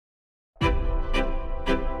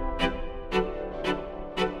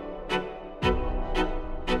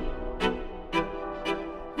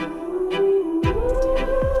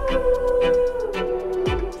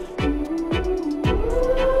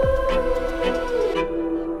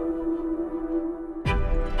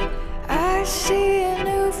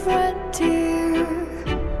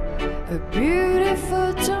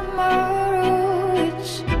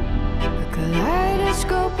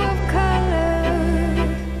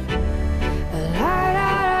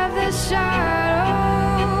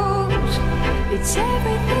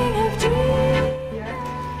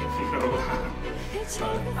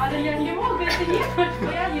Ale ja nie mogę, ty nie chodź,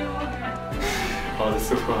 bo ja nie mogę. Ale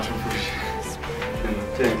sucho, aż pójść.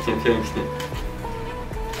 Pięknie, pięknie.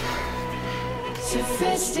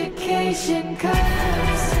 Sophistication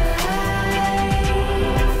comes alive.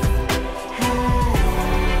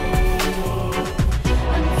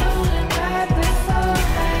 Unfolding right before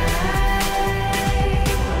my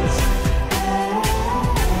eyes.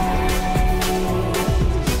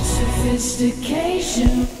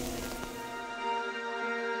 Sophistication.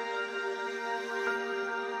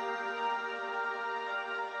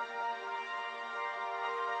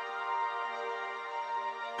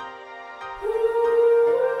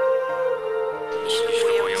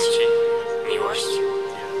 Ślubuję Ci miłość,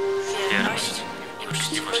 wierność i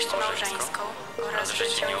uczciwość małżeńską oraz że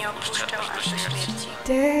Cię nie opuszczę aż do śmierci.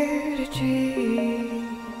 Dare to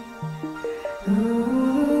dream.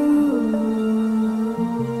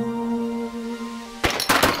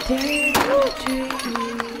 Dare to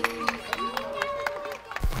dream.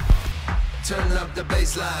 Turn up the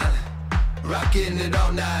bassline, rocking it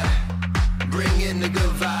all night, bringing the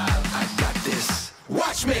good vibe. I got this.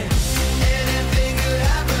 Watch me. Anything could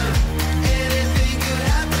happen. Anything could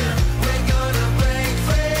happen. We're gonna break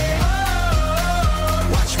free. Oh,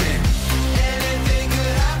 watch me. Anything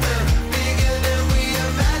could happen. Bigger than we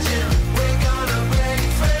imagine. We're gonna break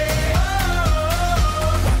free.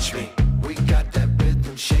 Oh, watch me. We got that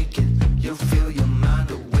rhythm shaking. You'll feel your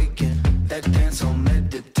mind awaken. That dance on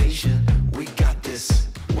meditation. We got this.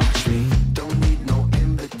 Watch me. Don't need no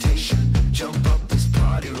invitation. Jump up, this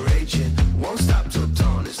party raging. Won't stop till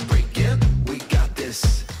dawn is breaking. We got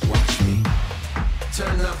this. Watch me.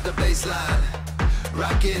 Turn up the bassline.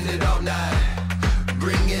 Rocking it all night.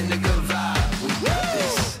 Bringing the good vibe. We got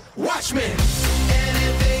this. Watch me.